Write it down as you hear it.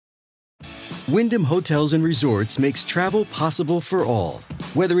Wyndham Hotels and Resorts makes travel possible for all.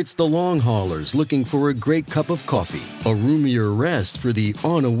 Whether it's the long haulers looking for a great cup of coffee, a roomier rest for the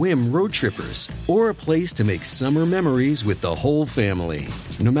on-a-whim road trippers, or a place to make summer memories with the whole family.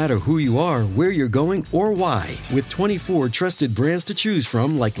 No matter who you are, where you're going, or why, with 24 trusted brands to choose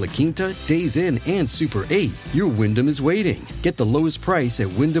from like La Quinta, Days Inn, and Super 8, your Wyndham is waiting. Get the lowest price at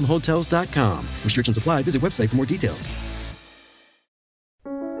WyndhamHotels.com. Restrictions apply. Visit website for more details.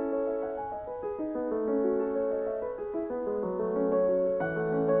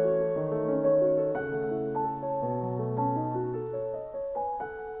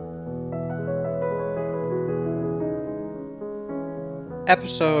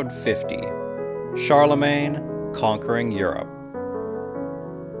 Episode 50. Charlemagne Conquering Europe.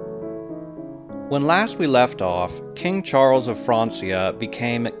 When last we left off, King Charles of Francia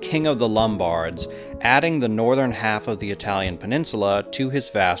became King of the Lombards, adding the northern half of the Italian peninsula to his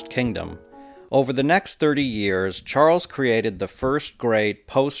vast kingdom. Over the next 30 years, Charles created the first great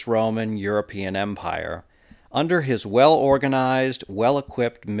post-Roman European empire. Under his well-organized,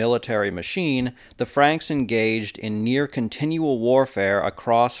 well-equipped military machine, the Franks engaged in near-continual warfare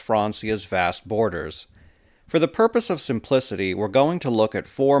across Francia's vast borders. For the purpose of simplicity, we're going to look at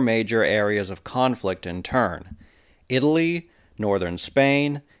four major areas of conflict in turn: Italy, northern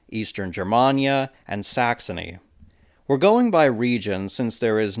Spain, eastern Germania, and Saxony. We're going by region since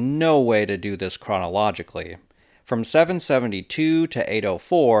there is no way to do this chronologically. From 772 to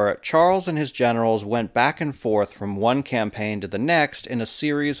 804, Charles and his generals went back and forth from one campaign to the next in a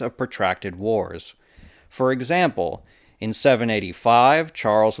series of protracted wars. For example, in 785,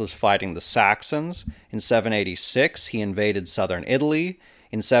 Charles was fighting the Saxons. In 786, he invaded southern Italy.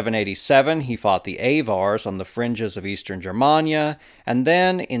 In 787, he fought the Avars on the fringes of eastern Germania. And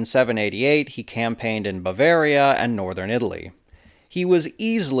then, in 788, he campaigned in Bavaria and northern Italy. He was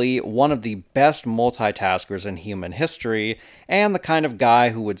easily one of the best multitaskers in human history, and the kind of guy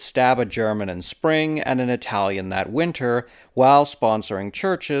who would stab a German in spring and an Italian that winter, while sponsoring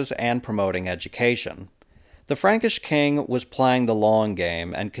churches and promoting education. The Frankish king was playing the long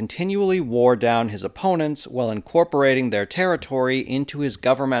game and continually wore down his opponents while incorporating their territory into his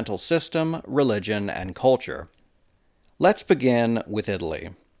governmental system, religion, and culture. Let's begin with Italy.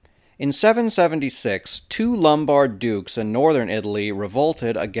 In 776, two Lombard dukes in northern Italy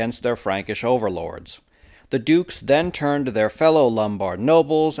revolted against their Frankish overlords. The dukes then turned to their fellow Lombard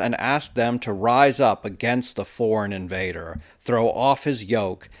nobles and asked them to rise up against the foreign invader, throw off his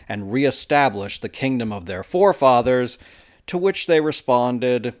yoke, and re-establish the kingdom of their forefathers, to which they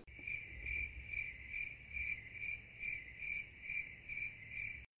responded,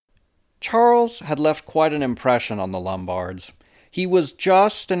 Charles had left quite an impression on the Lombards. He was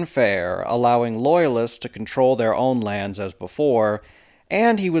just and fair, allowing loyalists to control their own lands as before,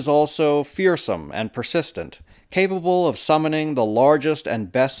 and he was also fearsome and persistent, capable of summoning the largest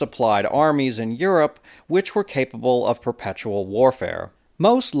and best supplied armies in Europe, which were capable of perpetual warfare.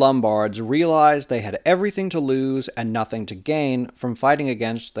 Most Lombards realized they had everything to lose and nothing to gain from fighting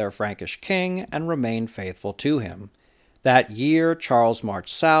against their Frankish king and remained faithful to him. That year, Charles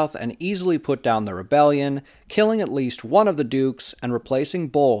marched south and easily put down the rebellion, killing at least one of the dukes and replacing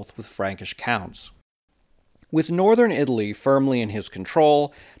both with Frankish counts. With northern Italy firmly in his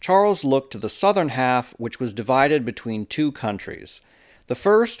control, Charles looked to the southern half, which was divided between two countries. The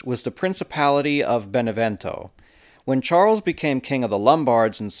first was the Principality of Benevento. When Charles became king of the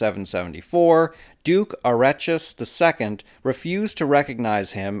Lombards in 774, Duke Arechius II refused to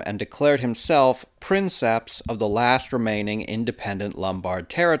recognize him and declared himself princeps of the last remaining independent Lombard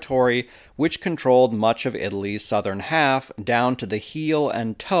territory, which controlled much of Italy's southern half down to the heel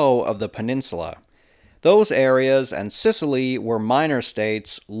and toe of the peninsula. Those areas and Sicily were minor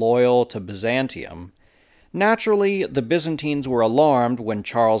states loyal to Byzantium. Naturally, the Byzantines were alarmed when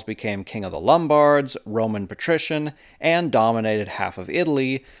Charles became king of the Lombards, Roman patrician, and dominated half of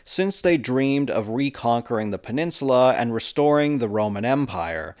Italy, since they dreamed of reconquering the peninsula and restoring the Roman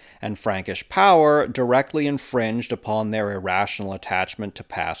Empire, and Frankish power directly infringed upon their irrational attachment to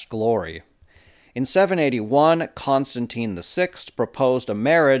past glory. In 781, Constantine VI proposed a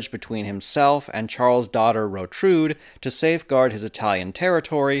marriage between himself and Charles' daughter Rotrud to safeguard his Italian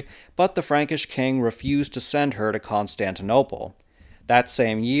territory, but the Frankish king refused to send her to Constantinople. That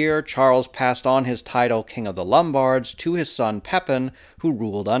same year, Charles passed on his title King of the Lombards to his son Pepin, who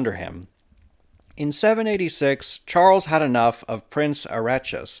ruled under him. In 786, Charles had enough of Prince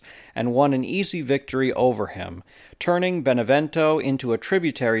Arechius and won an easy victory over him, turning Benevento into a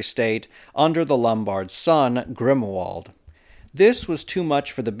tributary state under the Lombard's son, Grimoald. This was too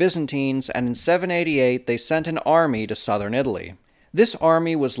much for the Byzantines, and in 788 they sent an army to southern Italy. This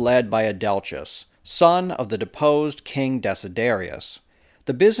army was led by Adelchis, son of the deposed King Desiderius.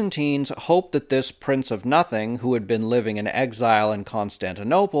 The Byzantines hoped that this Prince of Nothing, who had been living in exile in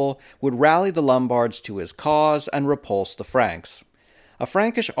Constantinople, would rally the Lombards to his cause and repulse the Franks. A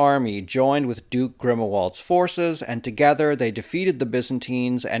Frankish army joined with Duke Grimewald's forces, and together they defeated the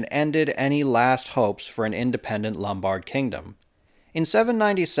Byzantines and ended any last hopes for an independent Lombard kingdom. In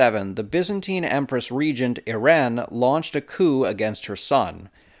 797, the Byzantine Empress Regent Irene launched a coup against her son.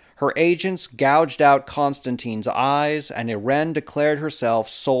 Her agents gouged out Constantine's eyes, and Irene declared herself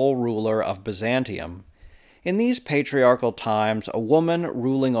sole ruler of Byzantium. In these patriarchal times, a woman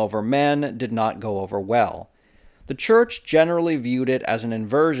ruling over men did not go over well. The Church generally viewed it as an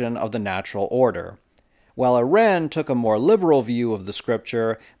inversion of the natural order. While Irene took a more liberal view of the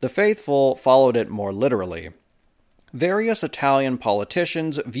scripture, the faithful followed it more literally. Various Italian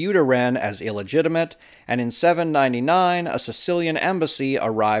politicians viewed Irene as illegitimate, and in 799 a Sicilian embassy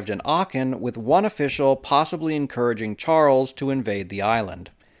arrived in Aachen with one official possibly encouraging Charles to invade the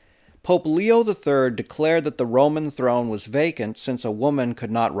island. Pope Leo III declared that the Roman throne was vacant since a woman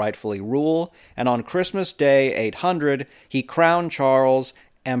could not rightfully rule, and on Christmas Day 800 he crowned Charles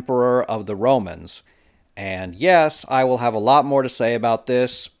Emperor of the Romans. And yes, I will have a lot more to say about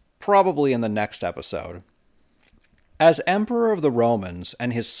this, probably in the next episode. As Emperor of the Romans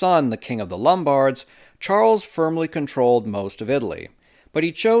and his son the King of the Lombards, Charles firmly controlled most of Italy, but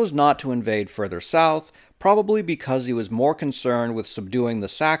he chose not to invade further south, probably because he was more concerned with subduing the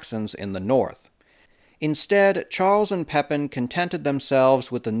Saxons in the north. Instead, Charles and Pepin contented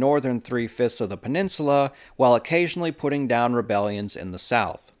themselves with the northern 3/5 of the peninsula, while occasionally putting down rebellions in the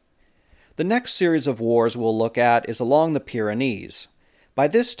south. The next series of wars we'll look at is along the Pyrenees. By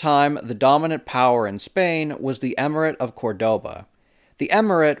this time, the dominant power in Spain was the Emirate of Cordoba. The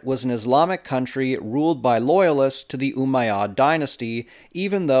Emirate was an Islamic country ruled by loyalists to the Umayyad dynasty,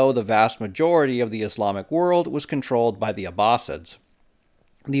 even though the vast majority of the Islamic world was controlled by the Abbasids.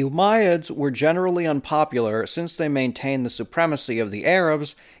 The Umayyads were generally unpopular since they maintained the supremacy of the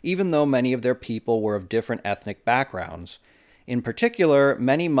Arabs, even though many of their people were of different ethnic backgrounds. In particular,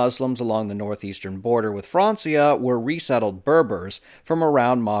 many Muslims along the northeastern border with Francia were resettled Berbers from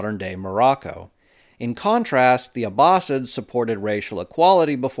around modern-day Morocco. In contrast, the Abbasids supported racial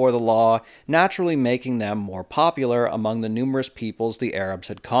equality before the law, naturally making them more popular among the numerous peoples the Arabs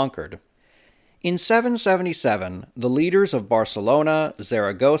had conquered. In 777, the leaders of Barcelona,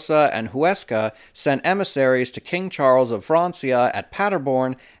 Zaragoza, and Huesca sent emissaries to King Charles of Francia at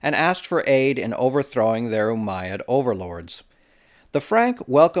Paderborn and asked for aid in overthrowing their Umayyad overlords. The Frank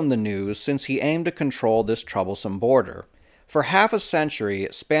welcomed the news since he aimed to control this troublesome border. For half a century,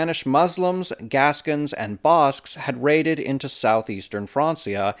 Spanish Muslims, Gascons, and Basques had raided into southeastern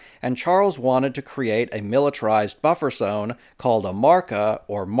Francia, and Charles wanted to create a militarized buffer zone called a marca,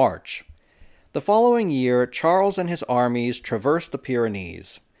 or march. The following year, Charles and his armies traversed the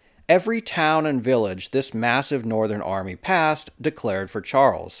Pyrenees. Every town and village this massive northern army passed declared for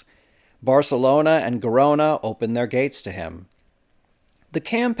Charles. Barcelona and Girona opened their gates to him. The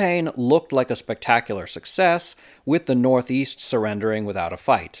campaign looked like a spectacular success, with the northeast surrendering without a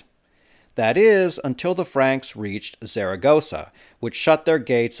fight. That is, until the Franks reached Zaragoza, which shut their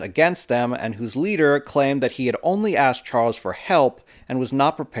gates against them and whose leader claimed that he had only asked Charles for help and was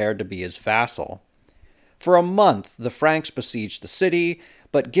not prepared to be his vassal. For a month, the Franks besieged the city,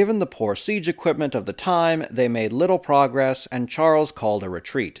 but given the poor siege equipment of the time, they made little progress and Charles called a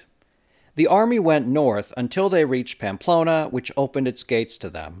retreat. The army went north until they reached Pamplona, which opened its gates to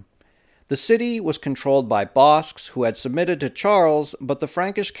them. The city was controlled by Basques who had submitted to Charles, but the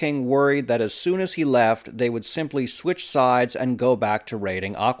Frankish king worried that as soon as he left, they would simply switch sides and go back to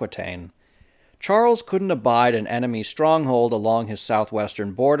raiding Aquitaine. Charles couldn't abide an enemy stronghold along his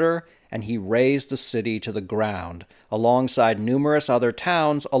southwestern border, and he razed the city to the ground, alongside numerous other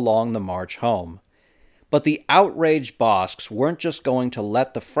towns along the march home. But the outraged Basques weren't just going to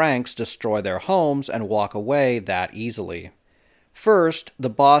let the Franks destroy their homes and walk away that easily. First, the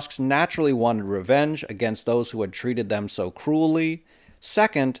Basques naturally wanted revenge against those who had treated them so cruelly.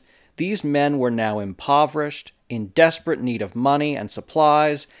 Second, these men were now impoverished, in desperate need of money and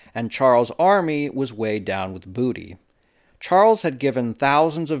supplies, and Charles' army was weighed down with booty. Charles had given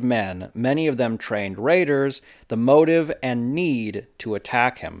thousands of men, many of them trained raiders, the motive and need to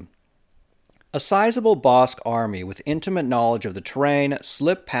attack him. A sizable Basque army with intimate knowledge of the terrain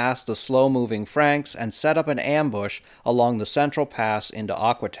slipped past the slow-moving Franks and set up an ambush along the central pass into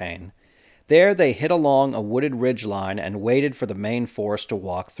Aquitaine. There they hid along a wooded ridgeline and waited for the main force to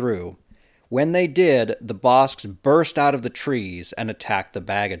walk through. When they did, the Basques burst out of the trees and attacked the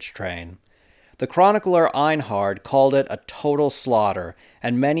baggage train. The chronicler Einhard called it a total slaughter,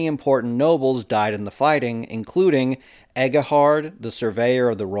 and many important nobles died in the fighting, including Egehard, the surveyor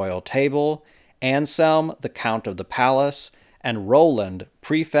of the royal table, Anselm, the count of the palace, and Roland,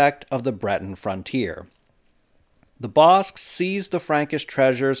 prefect of the Breton frontier. The Basques seized the Frankish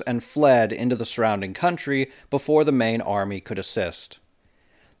treasures and fled into the surrounding country before the main army could assist.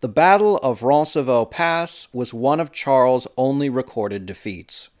 The Battle of Roncevaux Pass was one of Charles' only recorded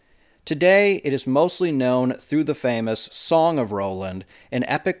defeats. Today, it is mostly known through the famous Song of Roland, an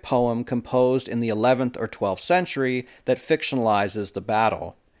epic poem composed in the 11th or 12th century that fictionalizes the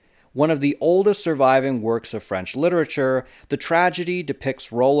battle. One of the oldest surviving works of French literature, the tragedy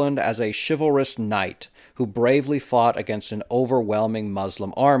depicts Roland as a chivalrous knight who bravely fought against an overwhelming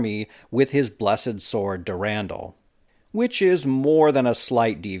Muslim army with his blessed sword Durandal, which is more than a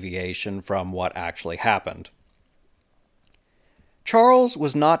slight deviation from what actually happened. Charles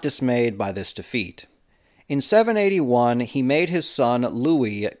was not dismayed by this defeat. In 781, he made his son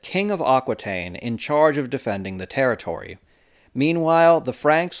Louis king of Aquitaine in charge of defending the territory. Meanwhile, the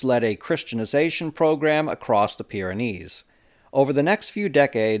Franks led a Christianization program across the Pyrenees. Over the next few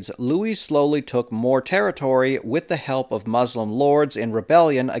decades, Louis slowly took more territory with the help of Muslim lords in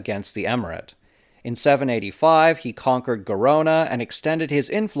rebellion against the Emirate. In 785, he conquered Gerona and extended his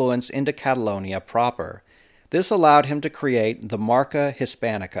influence into Catalonia proper. This allowed him to create the Marca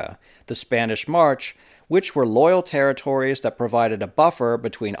Hispanica, the Spanish March, which were loyal territories that provided a buffer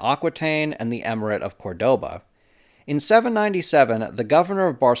between Aquitaine and the Emirate of Cordoba. In 797, the governor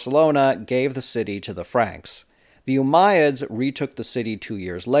of Barcelona gave the city to the Franks. The Umayyads retook the city 2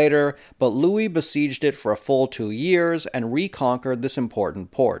 years later, but Louis besieged it for a full 2 years and reconquered this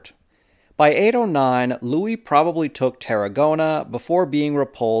important port. By 809, Louis probably took Tarragona before being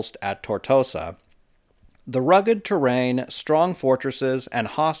repulsed at Tortosa. The rugged terrain, strong fortresses, and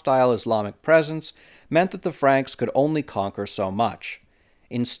hostile Islamic presence meant that the Franks could only conquer so much.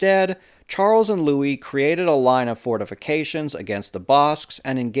 Instead, Charles and Louis created a line of fortifications against the Basques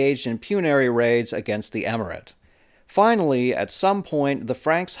and engaged in pecuniary raids against the Emirate. Finally, at some point, the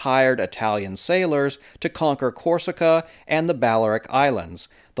Franks hired Italian sailors to conquer Corsica and the Balearic Islands,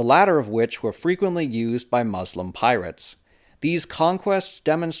 the latter of which were frequently used by Muslim pirates. These conquests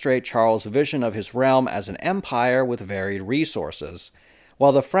demonstrate Charles' vision of his realm as an empire with varied resources.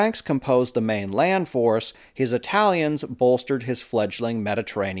 While the Franks composed the main land force, his Italians bolstered his fledgling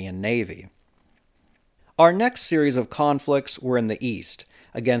Mediterranean navy. Our next series of conflicts were in the east,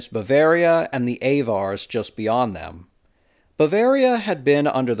 against Bavaria and the Avars just beyond them. Bavaria had been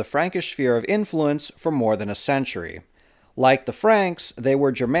under the Frankish sphere of influence for more than a century. Like the Franks, they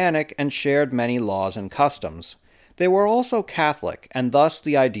were Germanic and shared many laws and customs. They were also Catholic, and thus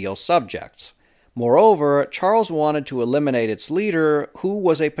the ideal subjects. Moreover, Charles wanted to eliminate its leader, who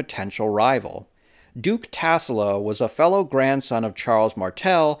was a potential rival. Duke Tassilo was a fellow grandson of Charles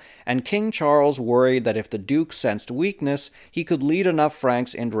Martel, and King Charles worried that if the Duke sensed weakness, he could lead enough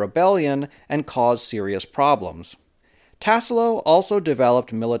Franks into rebellion and cause serious problems. Tassilo also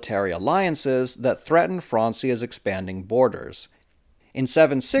developed military alliances that threatened Francia's expanding borders. In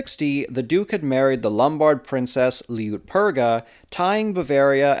 760, the Duke had married the Lombard princess Liutperga, tying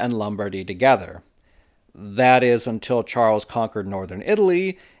Bavaria and Lombardy together. That is until Charles conquered northern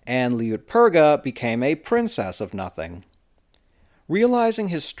Italy, and Liutperga became a princess of nothing. Realizing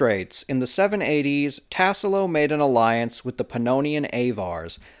his straits, in the 780s, Tassilo made an alliance with the Pannonian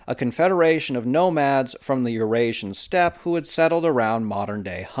Avars, a confederation of nomads from the Eurasian steppe who had settled around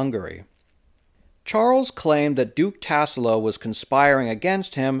modern-day Hungary. Charles claimed that Duke Tassilo was conspiring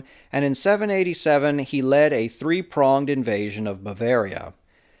against him, and in 787 he led a three-pronged invasion of Bavaria.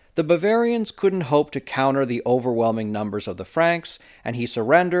 The Bavarians couldn't hope to counter the overwhelming numbers of the Franks, and he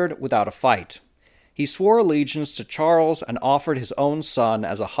surrendered without a fight. He swore allegiance to Charles and offered his own son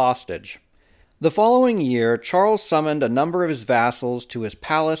as a hostage. The following year, Charles summoned a number of his vassals to his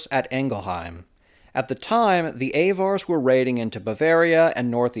palace at Engelheim. At the time, the Avars were raiding into Bavaria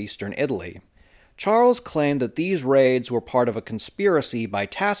and northeastern Italy. Charles claimed that these raids were part of a conspiracy by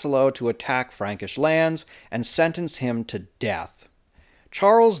Tassilo to attack Frankish lands and sentenced him to death.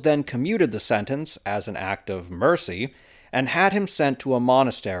 Charles then commuted the sentence, as an act of mercy, and had him sent to a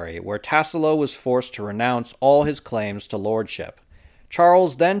monastery where Tassilo was forced to renounce all his claims to lordship.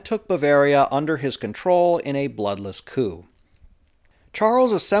 Charles then took Bavaria under his control in a bloodless coup.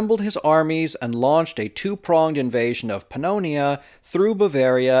 Charles assembled his armies and launched a two-pronged invasion of Pannonia through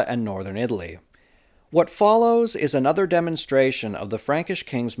Bavaria and northern Italy. What follows is another demonstration of the Frankish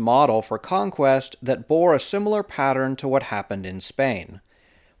king's model for conquest that bore a similar pattern to what happened in Spain.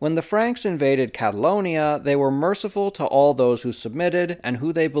 When the Franks invaded Catalonia, they were merciful to all those who submitted and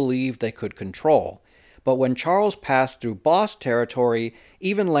who they believed they could control. But when Charles passed through Basque territory,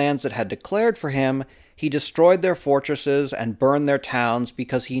 even lands that had declared for him, he destroyed their fortresses and burned their towns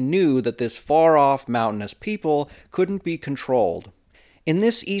because he knew that this far-off mountainous people couldn't be controlled. In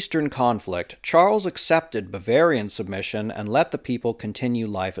this eastern conflict, Charles accepted Bavarian submission and let the people continue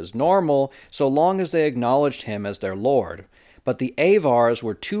life as normal so long as they acknowledged him as their lord. But the Avars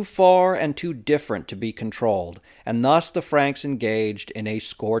were too far and too different to be controlled, and thus the Franks engaged in a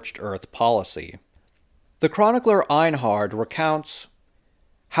scorched earth policy. The chronicler Einhard recounts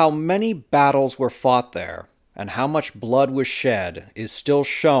how many battles were fought there, and how much blood was shed is still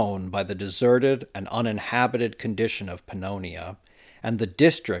shown by the deserted and uninhabited condition of Pannonia, and the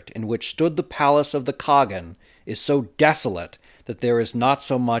district in which stood the palace of the Kagan is so desolate that there is not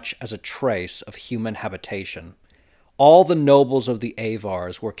so much as a trace of human habitation. All the nobles of the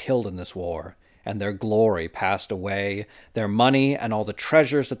Avars were killed in this war, and their glory passed away, their money and all the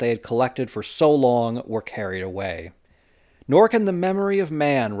treasures that they had collected for so long were carried away. Nor can the memory of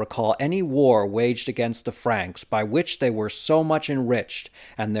man recall any war waged against the Franks by which they were so much enriched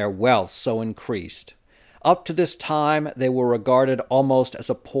and their wealth so increased. Up to this time they were regarded almost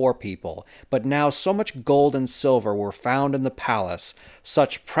as a poor people, but now so much gold and silver were found in the palace,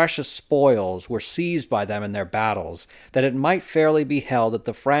 such precious spoils were seized by them in their battles, that it might fairly be held that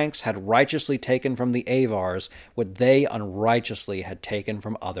the Franks had righteously taken from the Avars what they unrighteously had taken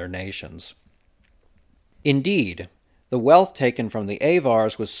from other nations. Indeed, the wealth taken from the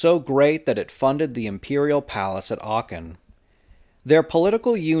Avars was so great that it funded the imperial palace at Aachen. Their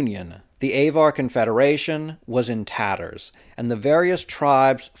political union, the Avar Confederation, was in tatters, and the various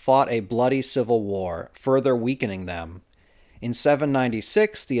tribes fought a bloody civil war, further weakening them. In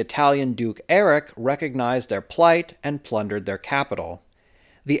 796, the Italian Duke Eric recognized their plight and plundered their capital.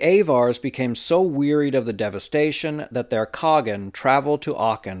 The Avars became so wearied of the devastation that their Kagan traveled to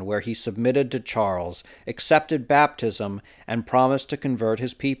Aachen, where he submitted to Charles, accepted baptism, and promised to convert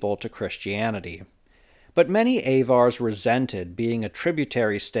his people to Christianity. But many Avars resented being a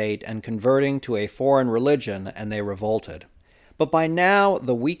tributary state and converting to a foreign religion, and they revolted. But by now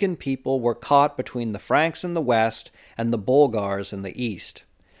the weakened people were caught between the Franks in the west and the Bulgars in the east.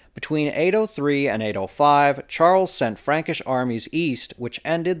 Between 803 and 805, Charles sent Frankish armies east, which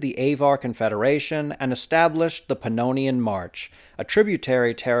ended the Avar Confederation and established the Pannonian March, a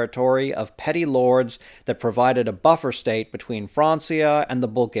tributary territory of petty lords that provided a buffer state between Francia and the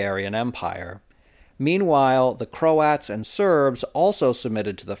Bulgarian Empire. Meanwhile, the Croats and Serbs also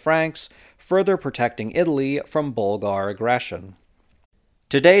submitted to the Franks, further protecting Italy from Bulgar aggression.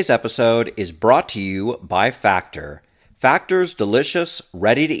 Today's episode is brought to you by Factor. Factor's delicious,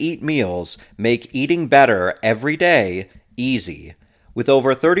 ready-to-eat meals make eating better every day easy. With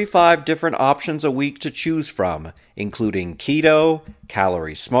over 35 different options a week to choose from, including keto,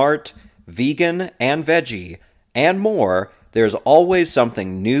 calorie smart, vegan, and veggie, and more, there's always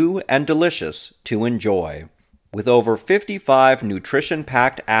something new and delicious to enjoy. With over 55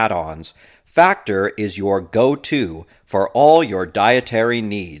 nutrition-packed add-ons, Factor is your go-to for all your dietary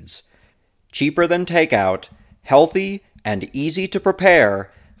needs. Cheaper than takeout, healthy, and easy to prepare,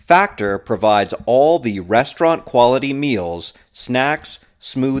 Factor provides all the restaurant-quality meals, snacks,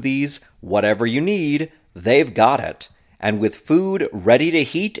 smoothies, whatever you need, they've got it. And with food ready to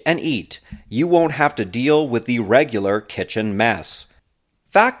heat and eat, you won't have to deal with the regular kitchen mess.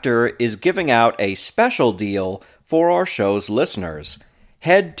 Factor is giving out a special deal for our show's listeners.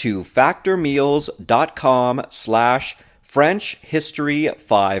 Head to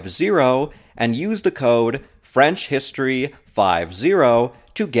factormeals.com/FrenchHistory50 and use the code FrenchHistory50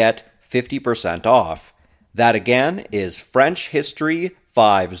 to get 50% off. That again is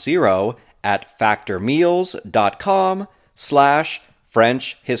FrenchHistory50 at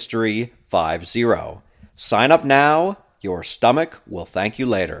factormeals.com/FrenchHistory50. Sign up now. Your stomach will thank you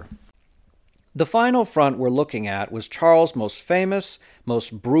later. The final front we're looking at was Charles' most famous,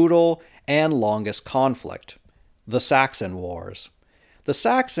 most brutal, and longest conflict, the Saxon Wars. The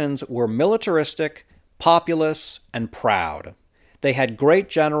Saxons were militaristic, populous, and proud. They had great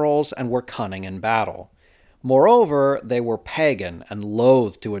generals and were cunning in battle. Moreover, they were pagan and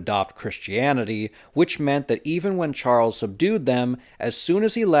loath to adopt Christianity, which meant that even when Charles subdued them, as soon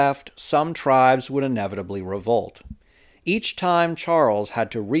as he left, some tribes would inevitably revolt. Each time Charles had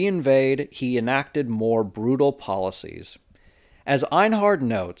to reinvade, he enacted more brutal policies. As Einhard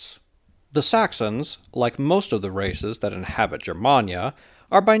notes, the Saxons, like most of the races that inhabit Germania,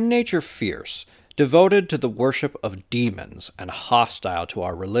 are by nature fierce, devoted to the worship of demons and hostile to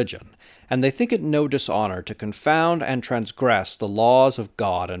our religion, and they think it no dishonor to confound and transgress the laws of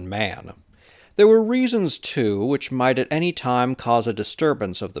God and man. There were reasons, too, which might at any time cause a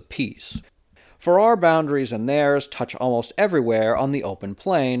disturbance of the peace. For our boundaries and theirs touch almost everywhere on the open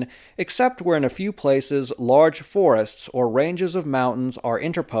plain, except where in a few places large forests or ranges of mountains are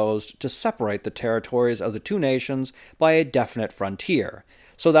interposed to separate the territories of the two nations by a definite frontier,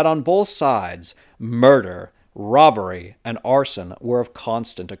 so that on both sides murder, robbery, and arson were of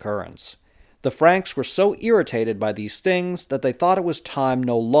constant occurrence. The Franks were so irritated by these things that they thought it was time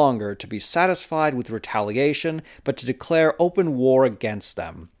no longer to be satisfied with retaliation, but to declare open war against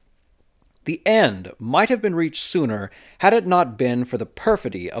them. The end might have been reached sooner had it not been for the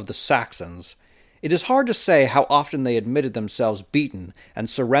perfidy of the Saxons. It is hard to say how often they admitted themselves beaten and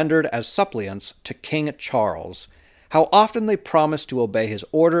surrendered as suppliants to King Charles, how often they promised to obey his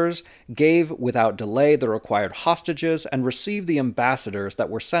orders, gave without delay the required hostages, and received the ambassadors that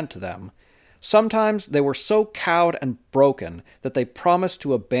were sent to them. Sometimes they were so cowed and broken that they promised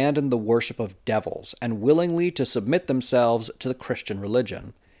to abandon the worship of devils and willingly to submit themselves to the Christian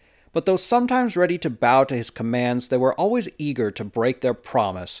religion. But though sometimes ready to bow to his commands, they were always eager to break their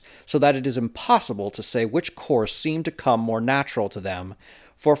promise, so that it is impossible to say which course seemed to come more natural to them,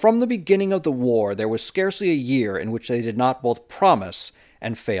 for from the beginning of the war there was scarcely a year in which they did not both promise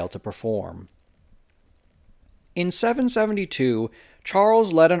and fail to perform. In 772,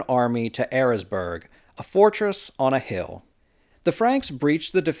 Charles led an army to Eresburg, a fortress on a hill. The Franks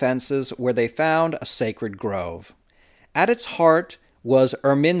breached the defenses where they found a sacred grove. At its heart was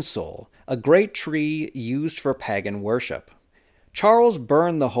Irminsul, a great tree used for pagan worship. Charles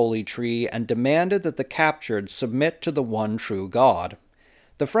burned the holy tree and demanded that the captured submit to the one true God.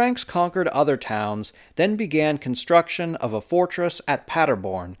 The Franks conquered other towns, then began construction of a fortress at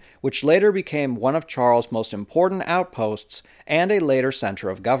Paderborn, which later became one of Charles' most important outposts and a later center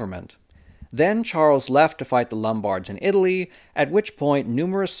of government. Then Charles left to fight the Lombards in Italy, at which point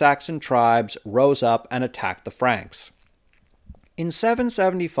numerous Saxon tribes rose up and attacked the Franks. In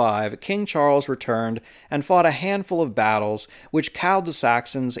 775, King Charles returned and fought a handful of battles, which cowed the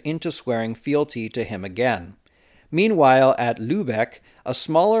Saxons into swearing fealty to him again. Meanwhile, at Lübeck, a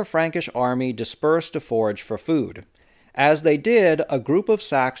smaller Frankish army dispersed to forage for food. As they did, a group of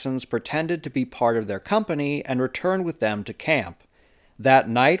Saxons pretended to be part of their company and returned with them to camp. That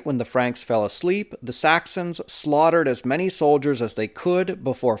night, when the Franks fell asleep, the Saxons slaughtered as many soldiers as they could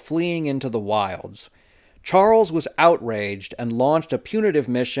before fleeing into the wilds. Charles was outraged and launched a punitive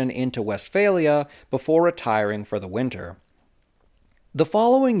mission into Westphalia before retiring for the winter. The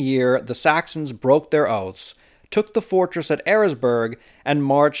following year, the Saxons broke their oaths, took the fortress at Eresburg, and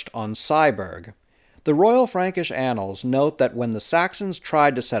marched on Syburg. The Royal Frankish Annals note that when the Saxons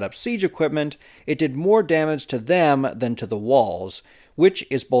tried to set up siege equipment, it did more damage to them than to the walls, which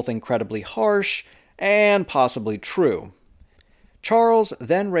is both incredibly harsh and possibly true. Charles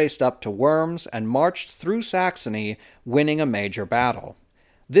then raced up to Worms and marched through Saxony, winning a major battle.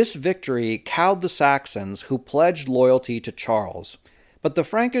 This victory cowed the Saxons, who pledged loyalty to Charles. But the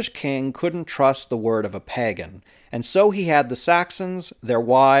Frankish king couldn't trust the word of a pagan, and so he had the Saxons, their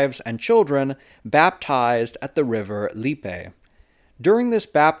wives, and children baptized at the river Lippe. During this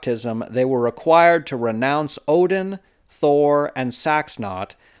baptism, they were required to renounce Odin, Thor, and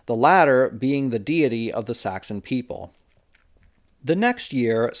Saxnot, the latter being the deity of the Saxon people. The next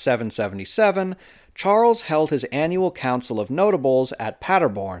year, 777, Charles held his annual council of notables at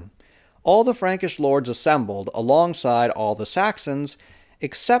Paderborn. All the Frankish lords assembled alongside all the Saxons,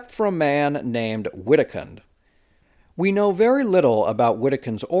 except for a man named Wittekund. We know very little about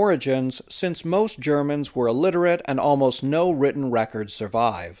Wittekund's origins, since most Germans were illiterate and almost no written records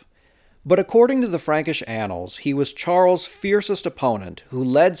survive. But according to the Frankish annals, he was Charles' fiercest opponent, who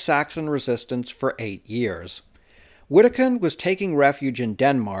led Saxon resistance for 8 years. Wittekund was taking refuge in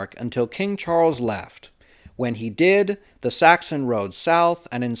Denmark until King Charles left. When he did, the Saxon rode south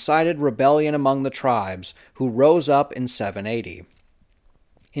and incited rebellion among the tribes, who rose up in 780.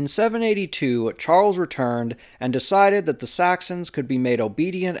 In 782, Charles returned and decided that the Saxons could be made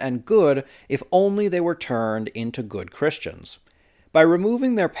obedient and good if only they were turned into good Christians. By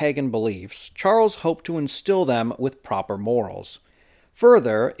removing their pagan beliefs, Charles hoped to instill them with proper morals.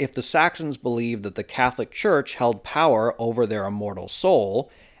 Further, if the Saxons believed that the Catholic Church held power over their immortal soul,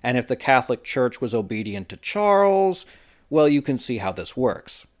 and if the Catholic Church was obedient to Charles, well, you can see how this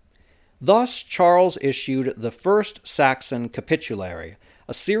works. Thus, Charles issued the First Saxon Capitulary,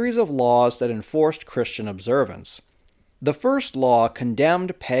 a series of laws that enforced Christian observance. The first law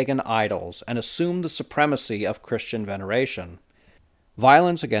condemned pagan idols and assumed the supremacy of Christian veneration.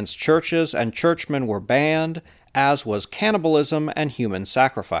 Violence against churches and churchmen were banned, as was cannibalism and human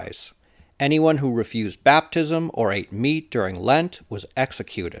sacrifice. Anyone who refused baptism or ate meat during Lent was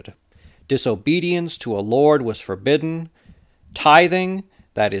executed. Disobedience to a lord was forbidden. Tithing,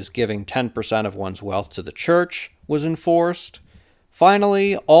 that is, giving 10% of one's wealth to the church, was enforced.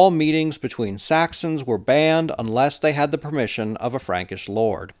 Finally, all meetings between Saxons were banned unless they had the permission of a Frankish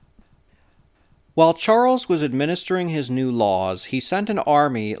lord. While Charles was administering his new laws, he sent an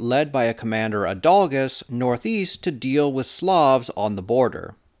army led by a commander Adalgis northeast to deal with Slavs on the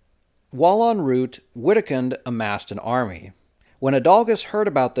border. While en route, Wittekund amassed an army. When Adalgis heard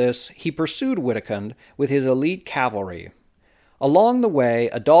about this, he pursued Wittekund with his elite cavalry. Along the way,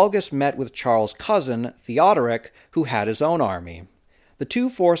 Adalgis met with Charles' cousin, Theodoric, who had his own army. The two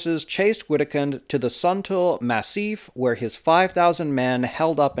forces chased Wittekund to the Suntul Massif, where his 5,000 men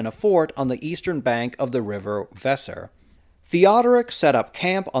held up in a fort on the eastern bank of the river Weser. Theodoric set up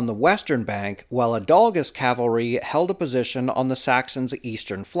camp on the western bank, while Adalgis' cavalry held a position on the Saxons'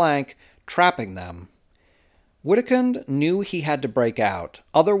 eastern flank, trapping them. Wittekund knew he had to break out,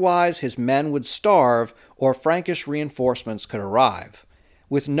 otherwise his men would starve or Frankish reinforcements could arrive.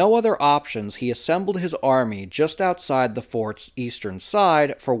 With no other options, he assembled his army just outside the fort's eastern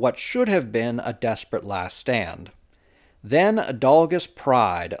side for what should have been a desperate last stand. Then Adalgis'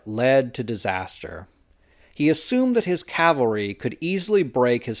 pride led to disaster. He assumed that his cavalry could easily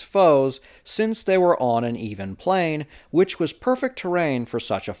break his foes since they were on an even plain, which was perfect terrain for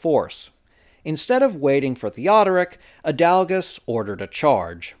such a force. Instead of waiting for Theodoric, Adalgis ordered a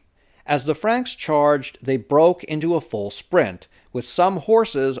charge. As the Franks charged, they broke into a full sprint, with some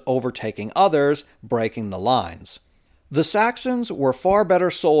horses overtaking others, breaking the lines. The Saxons were far better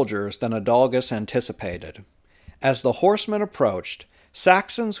soldiers than Adalgis anticipated. As the horsemen approached,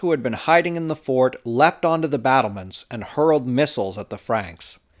 Saxons who had been hiding in the fort leapt onto the battlements and hurled missiles at the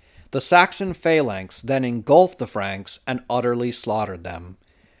Franks. The Saxon phalanx then engulfed the Franks and utterly slaughtered them.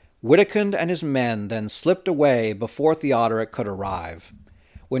 Wittekund and his men then slipped away before Theodoric could arrive.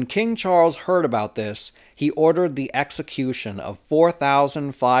 When King Charles heard about this, he ordered the execution of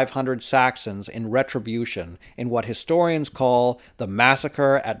 4,500 Saxons in retribution in what historians call the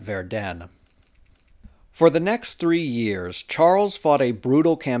Massacre at Verdun. For the next 3 years, Charles fought a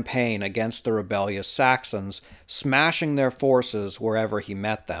brutal campaign against the rebellious Saxons, smashing their forces wherever he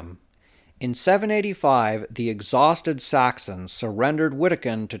met them. In 785, the exhausted Saxons surrendered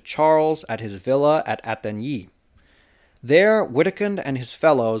Wittekund to Charles at his villa at Attigny. There, Wittekund and his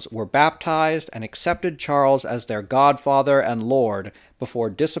fellows were baptized and accepted Charles as their godfather and lord before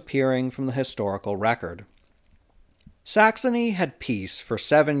disappearing from the historical record. Saxony had peace for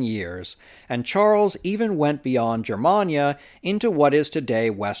 7 years, and Charles even went beyond Germania into what is today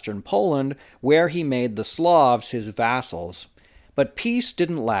western Poland, where he made the Slavs his vassals. But peace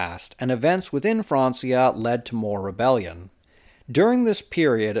didn't last, and events within Francia led to more rebellion. During this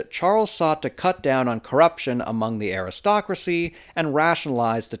period, Charles sought to cut down on corruption among the aristocracy and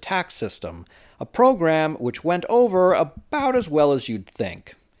rationalize the tax system, a program which went over about as well as you'd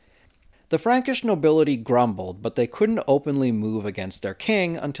think. The Frankish nobility grumbled, but they couldn't openly move against their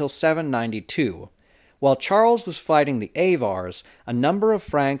king until 792. While Charles was fighting the Avars, a number of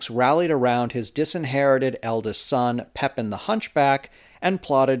Franks rallied around his disinherited eldest son, Pepin the Hunchback, and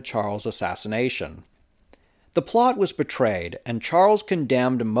plotted Charles' assassination. The plot was betrayed, and Charles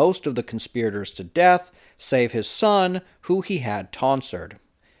condemned most of the conspirators to death, save his son, who he had tonsured.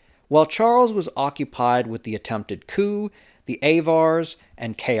 While Charles was occupied with the attempted coup, the Avars,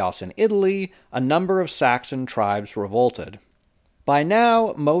 and chaos in Italy, a number of Saxon tribes revolted. By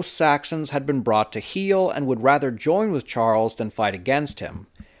now, most Saxons had been brought to heel and would rather join with Charles than fight against him.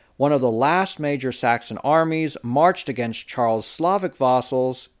 One of the last major Saxon armies marched against Charles' Slavic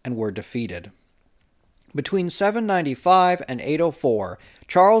vassals and were defeated. Between 795 and 804,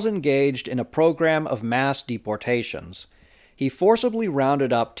 Charles engaged in a program of mass deportations. He forcibly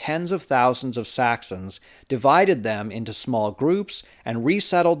rounded up tens of thousands of Saxons, divided them into small groups, and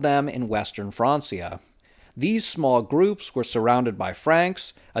resettled them in western Francia. These small groups were surrounded by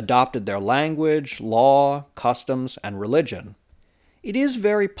Franks, adopted their language, law, customs, and religion. It is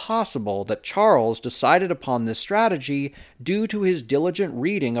very possible that Charles decided upon this strategy due to his diligent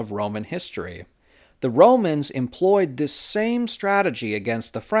reading of Roman history. The Romans employed this same strategy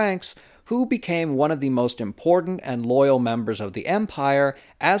against the Franks, who became one of the most important and loyal members of the empire,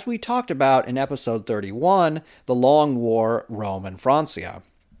 as we talked about in episode 31, The Long War, Rome and Francia.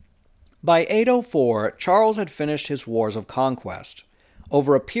 By 804, Charles had finished his wars of conquest.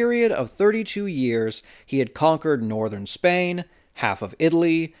 Over a period of 32 years, he had conquered northern Spain, half of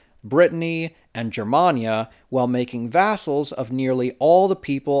Italy, Brittany, and Germania, while making vassals of nearly all the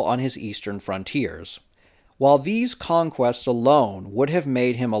people on his eastern frontiers. While these conquests alone would have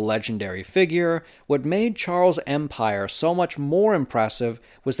made him a legendary figure, what made Charles' empire so much more impressive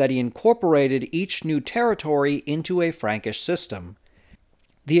was that he incorporated each new territory into a Frankish system.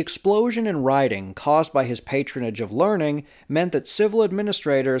 The explosion in writing caused by his patronage of learning meant that civil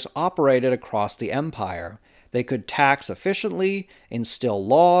administrators operated across the empire. They could tax efficiently, instill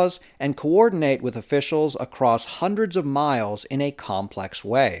laws, and coordinate with officials across hundreds of miles in a complex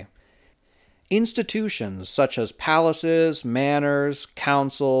way. Institutions such as palaces, manors,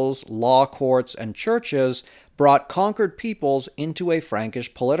 councils, law courts, and churches brought conquered peoples into a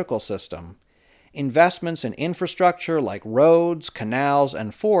Frankish political system. Investments in infrastructure like roads, canals,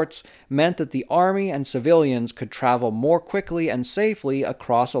 and forts meant that the army and civilians could travel more quickly and safely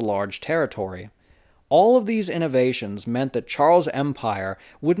across a large territory. All of these innovations meant that Charles' empire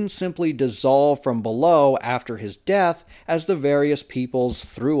wouldn't simply dissolve from below after his death as the various peoples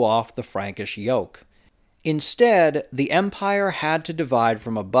threw off the Frankish yoke. Instead, the empire had to divide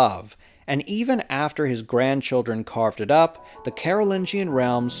from above, and even after his grandchildren carved it up, the Carolingian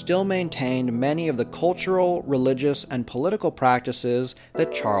realm still maintained many of the cultural, religious, and political practices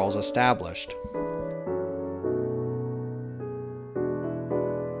that Charles established.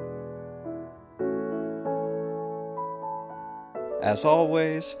 As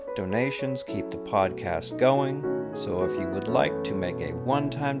always, donations keep the podcast going, so if you would like to make a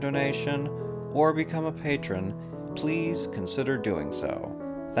one-time donation or become a patron, please consider doing so.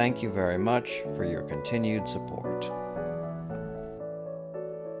 Thank you very much for your continued support.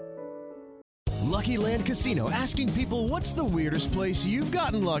 Lucky Land Casino, asking people, what's the weirdest place you've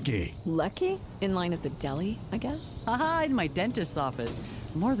gotten lucky? Lucky? In line at the deli, I guess? Aha, in my dentist's office.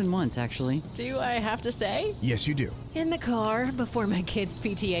 More than once, actually. Do I have to say? Yes, you do. In the car before my kids'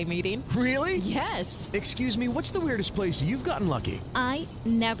 PTA meeting. Really? Yes. Excuse me, what's the weirdest place you've gotten lucky? I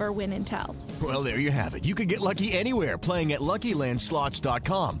never win and tell. Well, there you have it. You can get lucky anywhere, playing at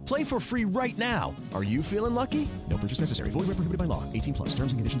LuckyLandSlots.com. Play for free right now. Are you feeling lucky? No purchase necessary. Void where prohibited by law. 18+.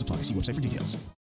 Terms and conditions apply. See website for details.